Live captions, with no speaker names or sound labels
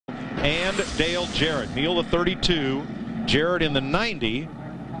and Dale Jarrett. Neal the 32, Jarrett in the 90.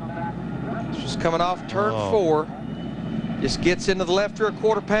 Just coming off turn 4. Just gets into the left rear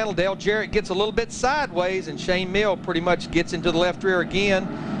quarter panel. Dale Jarrett gets a little bit sideways, and Shane Mill pretty much gets into the left rear again.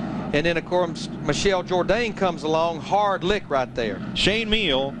 And then, of course, Michelle Jourdain comes along. Hard lick right there. Shane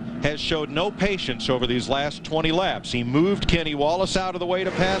Mill has showed no patience over these last 20 laps. He moved Kenny Wallace out of the way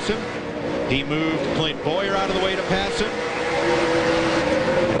to pass him. He moved Clint Boyer out of the way to pass him.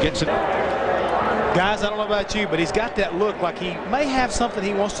 And gets it. Guys, I don't know about you, but he's got that look like he may have something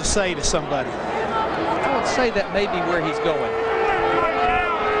he wants to say to somebody. I would say that may be where he's going.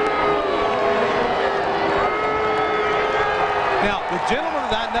 Now, the gentleman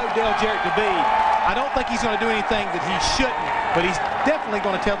that I know Dale Jarrett to be, I don't think he's going to do anything that he shouldn't, but he's definitely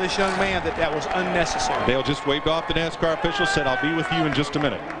going to tell this young man that that was unnecessary. Dale just waved off the NASCAR official, said, "I'll be with you in just a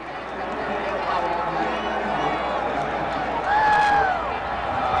minute."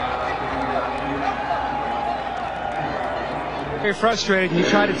 Very frustrated. You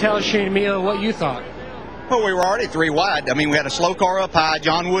tried to tell Shane Mill what you thought. Well, we were already 3 wide. I mean, we had a slow car up high.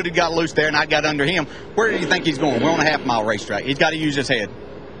 John Wood had got loose there, and I got under him. Where do you think he's going? We're on a half-mile racetrack. He's got to use his head.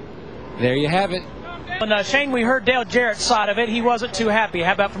 There you have it. And Shane, we heard Dale Jarrett's side of it. He wasn't too happy.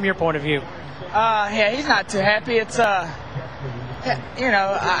 How about from your point of view? Yeah, he's not too happy. It's you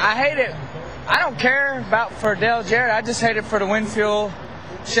know, I hate it. I don't care about for Dale Jarrett. I just hate it for the Winfield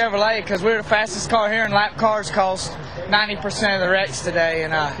Chevrolet, because we're the fastest car here, and lap cars cost 90% of the wrecks today,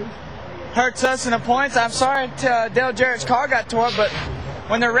 and hurts us in the points. I'm sorry Dale Jarrett's car got tore up, but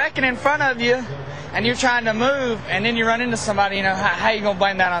when they're wrecking in front of you and you're trying to move and then you run into somebody, you know, how you gonna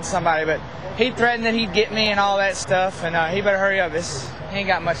blame that on somebody? But he threatened that he'd get me and all that stuff, and he better hurry up. He ain't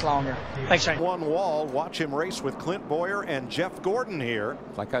got much longer. Thanks, Shane. One wall. Watch him race with Clint Boyer and Jeff Gordon here.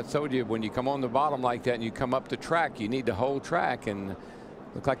 Like I told you, when you come on the bottom like that and you come up the track, you need to hold track, and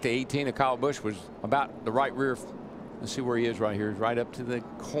looked like the 18 of Kyle Busch was about the right rear. Let's see where he is right here. He's right up to the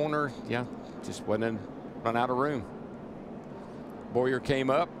corner. Yeah, just run out of room. Boyer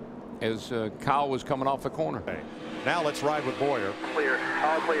came up as Kyle was coming off the corner. Okay. Now let's ride with Boyer. Clear,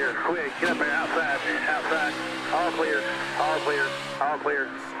 all clear, quick, get up there, outside, outside, all clear, all clear, all clear.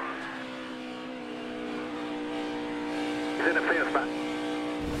 He's in the fence spot.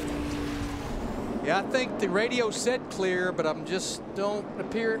 Yeah, I think the radio said clear, but I'm just don't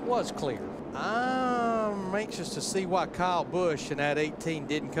appear it was clear. I'm anxious to see why Kyle Busch and that 18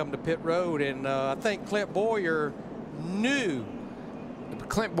 didn't come to pit road, and I think Clint Boyer knew.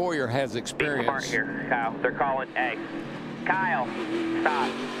 Clint Boyer has experience. Smart here, Kyle. They're calling. Hey, Kyle, stop,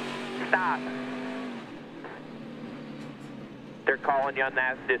 stop. They're calling you on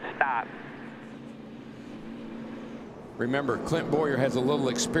that. Just stop. Remember, Clint Boyer has a little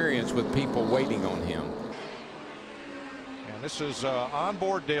experience with people waiting on him. And this is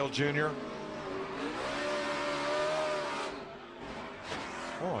onboard Dale Jr.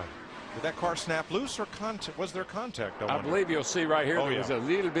 Boy, did that car snap loose, or was there contact? I believe you'll see right here there was a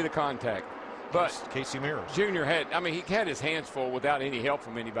little bit of contact. But Casey Mears Jr. he had his hands full without any help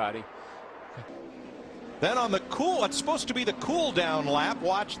from anybody. Then on the it's supposed to be the cool down lap.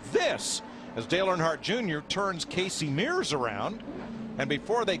 Watch this as Dale Earnhardt Jr. turns Casey Mears around, and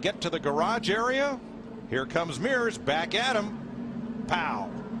before they get to the garage area, here comes Mears back at him. Pow.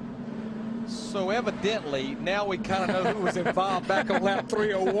 So evidently, now we kind of know who was involved back on lap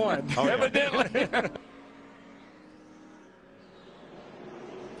 301. Oh, yeah. Evidently.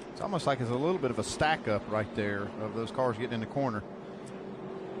 It's almost like it's a little bit of a stack up right there of those cars getting in the corner.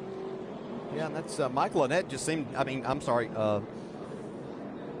 Yeah, and that's Michael Annett just seemed, I'm sorry,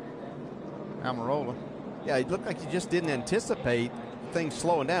 Almirola. Yeah, it looked like you just didn't anticipate things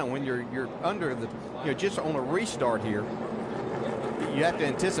slowing down when you're under the, just on a restart here. You have to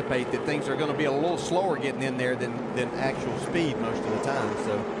anticipate that things are going to be a little slower getting in there than actual speed most of the time.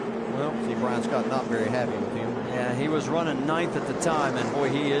 So, well, see Brian Scott not very happy with him. Yeah, he was running 9th at the time, and boy,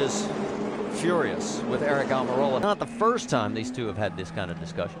 he is furious with Eric Almirola. Not the first time these two have had this kind of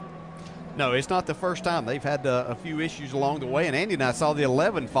discussion. No, it's not the first time. They've had a few issues along the way, and Andy and I saw the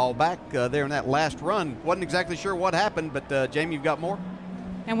 11 fall back there in that last run. Wasn't exactly sure what happened, but Jamie, you've got more?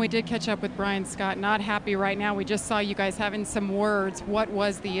 And we did catch up with Brian Scott. Not happy right now. We just saw you guys having some words. What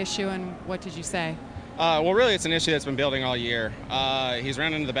was the issue, and what did you say? Well, really, it's an issue that's been building all year. He's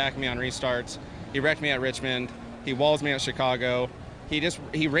ran into the back of me on restarts. He wrecked me at Richmond. He walls me at Chicago.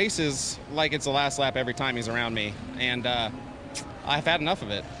 He races like it's the last lap every time he's around me, and I've had enough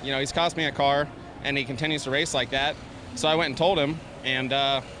of it. He's cost me a car, and he continues to race like that. So I went and told him, and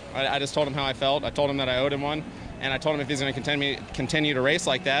I just told him how I felt. I told him that I owed him one, and I told him if he's going to continue to race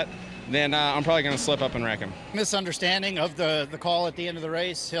like that, then I'm probably going to slip up and wreck him. Misunderstanding of the call at the end of the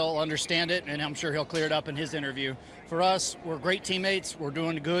race. He'll understand it, and I'm sure he'll clear it up in his interview. For us, we're great teammates. We're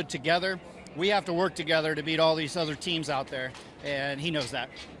doing good together. We have to work together to beat all these other teams out there, and he knows that.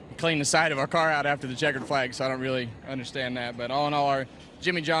 Cleaned the side of our car out after the checkered flag, so I don't really understand that. But all in all, our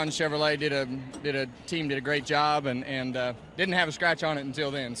Jimmy John Chevrolet did a great job, and didn't have a scratch on it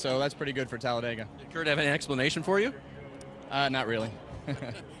until then, so that's pretty good for Talladega. Did Kurt have any explanation for you? Not really.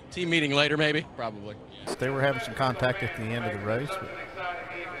 Team meeting later, maybe? Probably. They were having some contact at the end of the race, but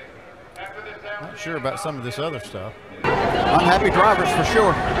not sure about some of this other stuff. Unhappy drivers for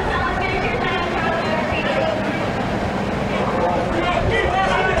sure.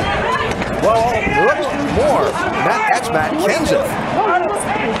 Well, look more. That's Matt Kenseth.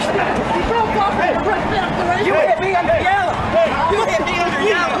 You hit me under yellow. You hit me under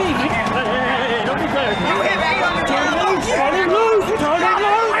yellow. You hit me under yellow. Turn it loose. Turn it loose. Turn it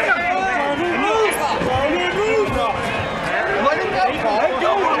loose. Turn it loose. Let it go. Let it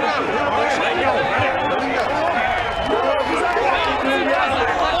go.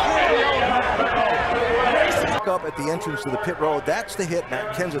 Up at the entrance to the pit road, that's the hit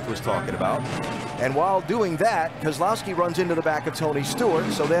Matt Kenseth was talking about. And while doing that, Keselowski runs into the back of Tony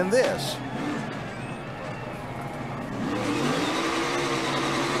Stewart, so then this.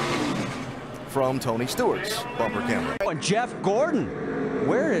 From Tony Stewart's bumper camera. And Jeff Gordon,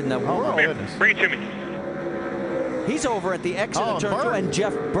 where in the world? Bring it to me. He's over at the exit of turn 2, and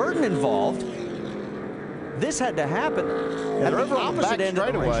Jeff Burton involved. This had to happen at the opposite end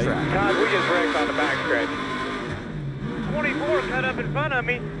of the racetrack. God, we just wrecked on the back stretch. 24 cut up in front of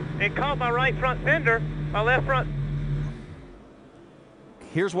me and caught my right front fender, my left front.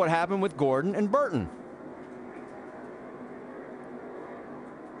 Here's what happened with Gordon and Burton.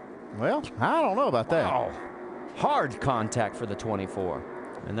 Well, I don't know about that. Wow. Hard contact for the 24.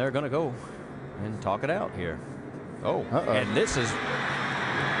 And they're going to go and talk it out here. Oh, and this is...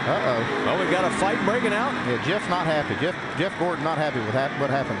 Well, we got a fight breaking out. Yeah, Jeff's not happy. Jeff Gordon not happy with what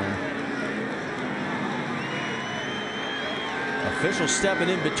happened there. Officials stepping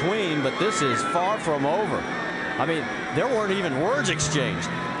in between, but this is far from over. I mean, there weren't even words exchanged.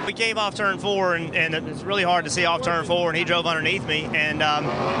 We came off turn 4, and it's really hard to see off turn 4, and he drove underneath me. And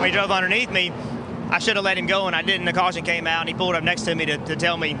when he drove underneath me, I should have let him go, and I didn't. The caution came out, and he pulled up next to me to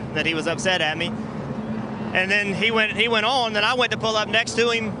tell me that he was upset at me. And then he went on. Then I went to pull up next to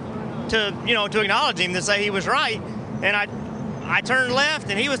him to acknowledge him, to say he was right. And I turned left,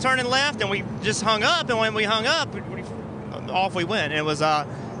 and he was turning left, and we just hung up. And when we hung up, off we went. And it was I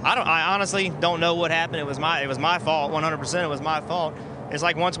honestly don't know what happened. It was my fault. 100% it was my fault. It's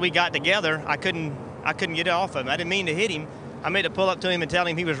like once we got together, I couldn't get it off of him. I didn't mean to hit him. I made to pull up to him and tell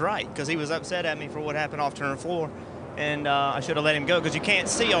him he was right, because he was upset at me for what happened off turn 4. And I should have let him go, because you can't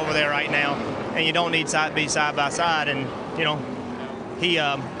see over there right now, and you don't need to be side by side. And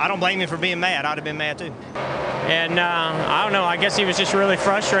I don't blame him for being mad. I'd have been mad too. And I don't know. I guess he was just really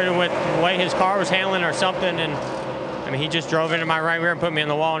frustrated with the way his car was handling or something. And I mean, he just drove into my right rear and put me in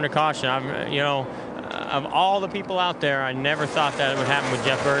the wall under caution. Of all the people out there, I never thought that would happen with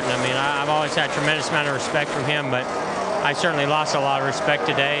Jeff Burton. I mean, I've always had a tremendous amount of respect from him, but I certainly lost a lot of respect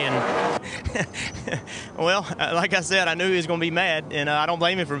today. And well, like I said, I knew he was going to be mad, and I don't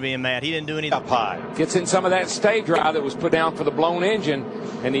blame him for being mad. He didn't do anything. Up high. Gets in some of that stay drive that was put down for the blown engine,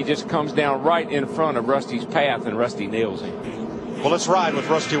 and he just comes down right in front of Rusty's path, and Rusty nails him. Well, let's ride with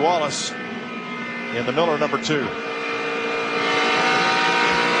Rusty Wallace in the Miller number 2.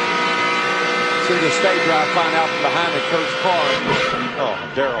 See the stay drive find out from behind the Kurt's car.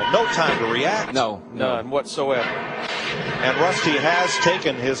 Oh, Darrell, no time to react. No, none whatsoever. And Rusty has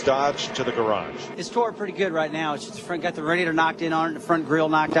taken his Dodge to the garage. It's tore pretty good right now. It's just the front, got the radiator knocked in on it, the front grill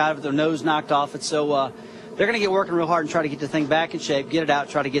knocked out of it, the nose knocked off it. So they're going to get working real hard and try to get the thing back in shape, get it out,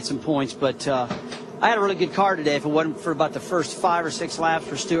 try to get some points. But I had a really good car today. If it wasn't for about the first 5 or 6 laps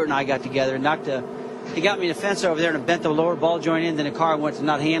where Stewart and I got together and he got me in the fence over there and bent the lower ball joint in, then the car went to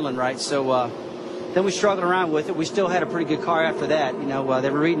not handling right. So then we struggled around with it. We still had a pretty good car after that. They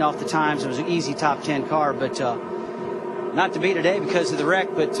were reading off the times. It was an easy top 10 car, but not to be today because of the wreck.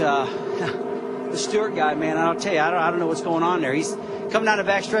 But the Stewart guy, man, I'll tell you, I don't know what's going on there. He's coming down the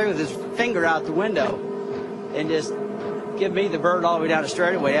back straight with his finger out the window and just give me the bird all the way down the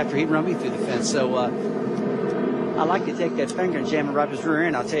straightaway after he run me through the fence. So I like to take that finger and jam it right up his rear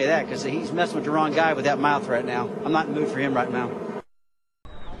end, I'll tell you that, because he's messing with the wrong guy with that mouth right now. I'm not in the mood for him right now.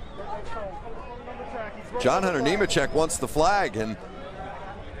 John Hunter Nemechek wants the flag, and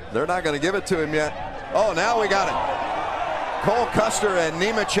they're not going to give it to him yet. Oh, now we got it. Cole Custer and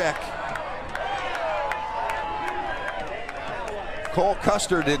Nemechek. Cole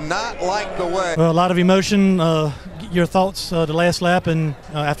Custer did not like the way. Well, a lot of emotion. Your thoughts the last lap and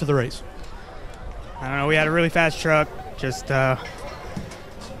after the race? I don't know. We had a really fast truck. Just got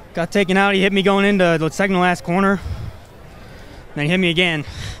taken out. He hit me going into the second to last corner. Then he hit me again.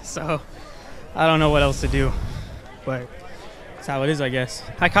 So I don't know what else to do. But that's how it is, I guess.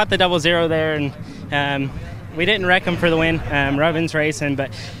 I caught the 0-0 there, and we didn't wreck him for the win. Robin's racing, but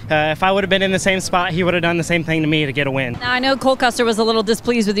if I would have been in the same spot, he would have done the same thing to me to get a win. Now, I know Cole Custer was a little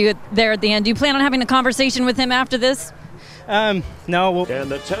displeased with you there at the end. Do you plan on having a conversation with him after this? No.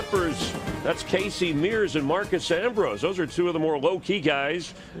 And the tempers, that's Casey Mears and Marcus Ambrose. Those are two of the more low-key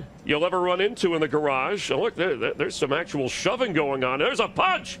guys you'll ever run into in the garage. Oh, look, there's some actual shoving going on. There's a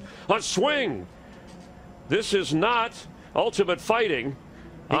punch, a swing. This is not Ultimate Fighting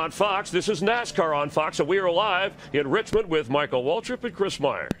on Fox. This is NASCAR on Fox, and we are live in Richmond with Michael Waltrip and Chris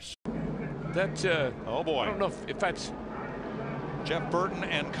Myers. That, oh boy. I don't know if that's Jeff Burton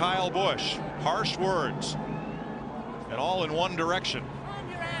and Kyle Busch. Harsh words. And all in one direction.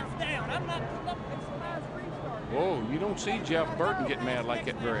 Whoa, you don't see Jeff Burton get mad like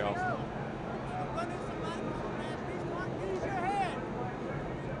that very often.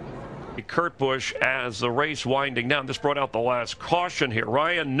 Kurt Busch as the race winding down. This brought out the last caution here.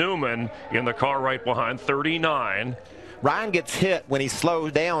 Ryan Newman in the car right behind, 39. Ryan gets hit when he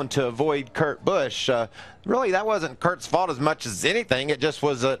slowed down to avoid Kurt Busch. Really, that wasn't Kurt's fault as much as anything. It just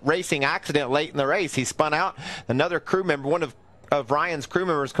was a racing accident late in the race. He spun out. Another crew member, one of Ryan's crew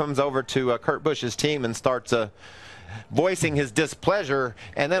members, comes over to Kurt Busch's team and starts voicing his displeasure.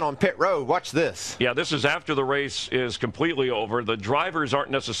 And then on pit road, watch this. Yeah, this is after the race is completely over. The drivers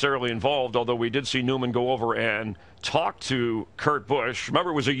aren't necessarily involved, although we did see Newman go over and talk to Kurt Busch.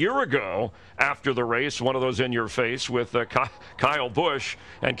 Remember, it was a year ago after the race, one of those in your face with Kyle Busch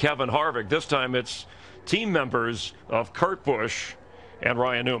and Kevin Harvick. This time it's team members of Kurt Busch and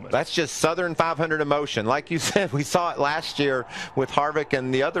Ryan Newman. That's just Southern 500 emotion. Like you said, we saw it last year with Harvick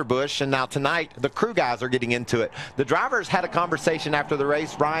and the other Busch, and now tonight the crew guys are getting into it. The drivers had a conversation after the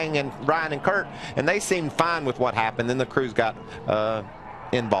race, Ryan and Kurt, and they seemed fine with what happened. Then the crews got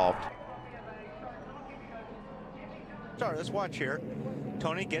involved. Let's watch here.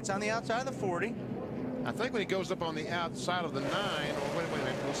 Tony gets on the outside of the 40. I think when he goes up on the outside of the 9, or wait a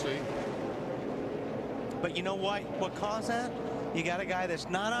minute, we'll see. But you know what caused that? You got a guy that's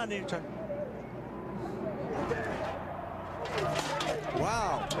not on the turn.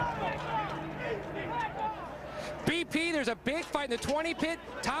 Wow. BP, there's a big fight in the 20 pit.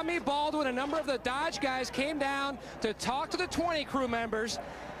 Tommy Baldwin, a number of the Dodge guys came down to talk to the 20 crew members.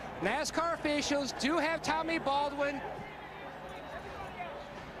 NASCAR officials do have Tommy Baldwin.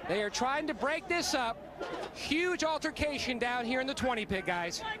 They are trying to break this up. Huge altercation down here in the 20 pit,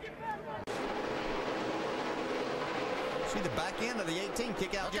 guys. See the back end of the 18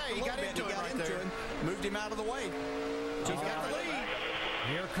 kick out. Okay, he got into him. Moved him out of the way. He's got the lead.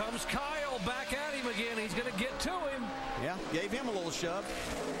 Here comes Kyle back at him again. He's going to get to him. Yeah, gave him a little shove.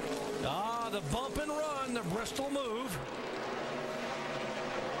 Ah, the bump and run, the Bristol move.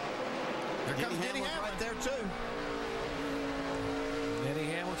 Here comes Denny Hamlin right there too. Denny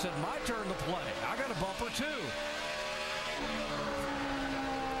Hamlin said, my turn to play. I got a bumper too.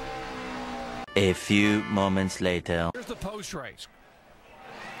 A few moments later. Here's the post race.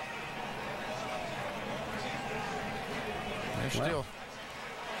 They're still.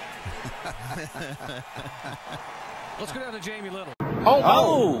 Let's go down to Jamie Little.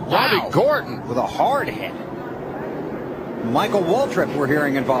 Oh, Robbie wow. Gordon with a hard hit. Michael Waltrip we're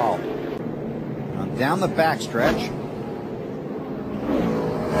hearing involved. Down the backstretch.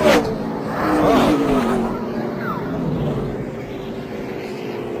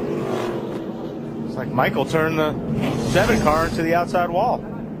 It's like Michael turned the 7 car into the outside wall.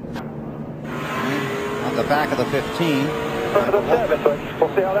 On the back of the 15. Front of the 7, but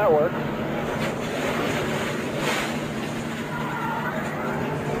we'll see how that works.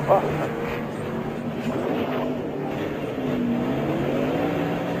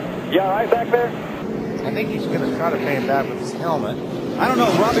 You all right back there? I think he's going to try to pay him back with his helmet. I don't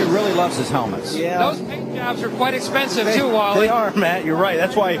know. Robbie really loves his helmets. Yeah. Those paint jobs are quite expensive too, Wally. They are, Matt. You're right.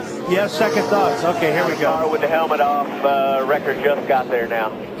 That's why he has second thoughts. Okay, here we go. With the helmet off, record just got there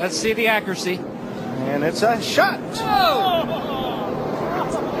now. Let's see the accuracy. And it's a shot. Oh!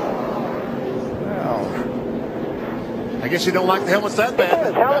 I guess you don't like the helmets that bad.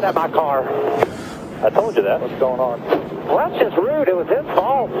 His helmet at my car. I told you that. What's going on? Well, that's just rude. It was his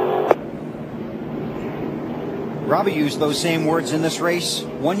fault. Robbie used those same words in this race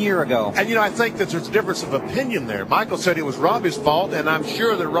 1 year ago. And, you know, I think that there's a difference of opinion there. Michael said it was Robbie's fault, and I'm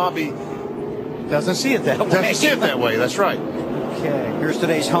sure that Robbie doesn't see it that way. Doesn't see it that way. That's right. Okay, here's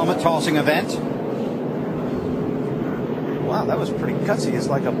today's helmet tossing event. Wow, that was pretty gutsy. It's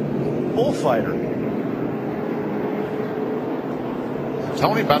like a bullfighter.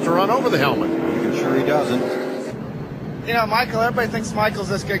 Tony about to run over the helmet. I'm sure he doesn't. You know, Michael, everybody thinks Michael's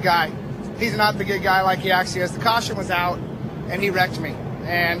this good guy. He's not the good guy like he actually is. The caution was out, and he wrecked me.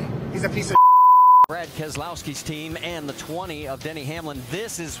 And he's a piece of Brad Keselowski's team and the 20 of Denny Hamlin.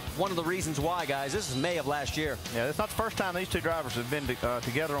 This is one of the reasons why, guys. This is May of last year. Yeah, it's not the first time these two drivers have been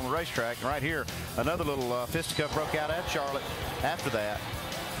together on the racetrack. And right here, another little fisticuff broke out at Charlotte after that.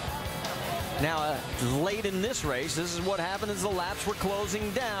 Now, late in this race, this is what happened as the laps were closing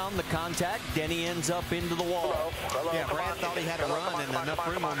down. The contact, Denny ends up into the wall. Yeah, Brad thought he had a run and enough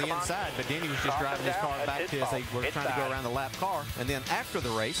room on the inside, but Denny was just driving his car back to as they were trying to go around the lap car. And then after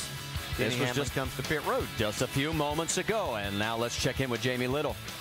the race, Denny Hamlin comes to pit road. Just a few moments ago, and now let's check in with Jamie Little.